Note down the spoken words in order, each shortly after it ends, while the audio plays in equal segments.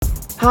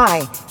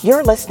Hi,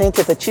 you're listening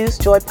to the Choose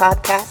Joy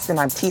podcast, and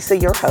I'm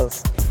Tisa, your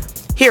host.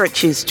 Here at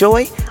Choose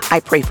Joy, I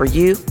pray for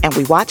you, and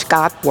we watch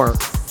God work.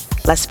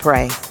 Let's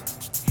pray.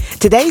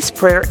 Today's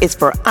prayer is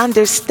for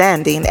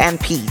understanding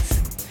and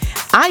peace.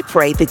 I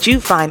pray that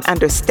you find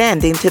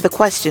understanding to the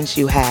questions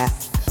you have.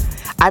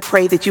 I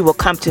pray that you will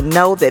come to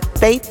know that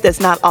faith does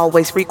not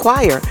always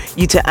require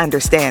you to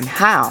understand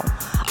how,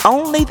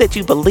 only that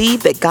you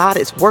believe that God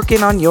is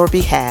working on your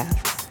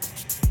behalf.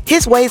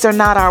 His ways are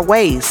not our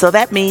ways, so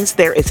that means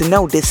there is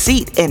no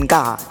deceit in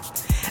God.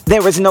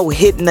 There is no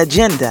hidden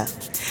agenda.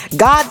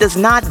 God does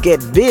not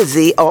get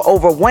busy or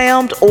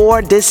overwhelmed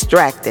or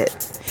distracted.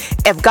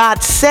 If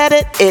God said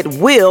it, it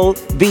will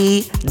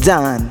be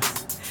done.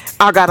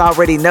 Our God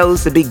already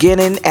knows the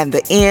beginning and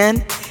the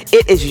end.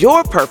 It is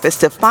your purpose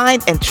to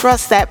find and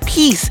trust that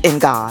peace in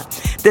God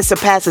that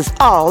surpasses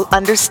all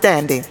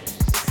understanding.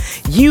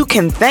 You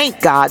can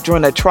thank God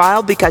during a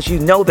trial because you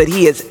know that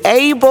He is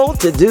able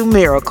to do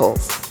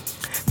miracles.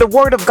 The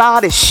Word of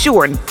God is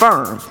sure and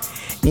firm,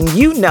 and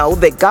you know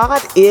that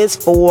God is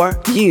for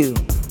you.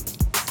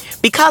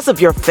 Because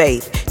of your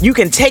faith, you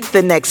can take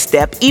the next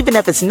step even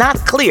if it's not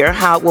clear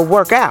how it will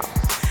work out.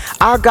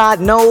 Our God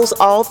knows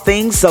all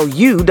things, so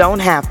you don't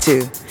have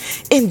to.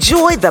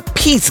 Enjoy the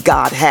peace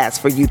God has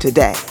for you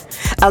today.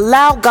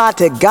 Allow God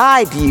to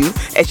guide you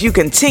as you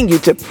continue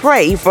to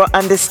pray for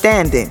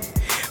understanding.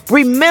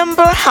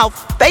 Remember how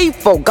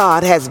faithful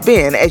God has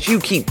been as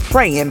you keep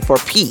praying for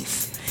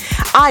peace.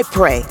 I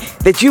pray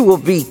that you will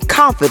be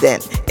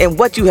confident in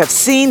what you have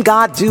seen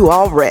God do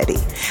already.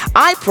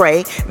 I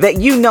pray that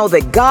you know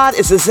that God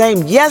is the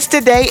same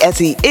yesterday as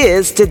He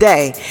is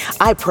today.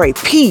 I pray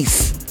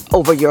peace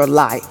over your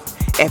life.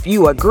 If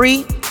you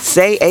agree,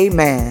 say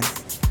amen.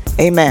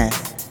 Amen.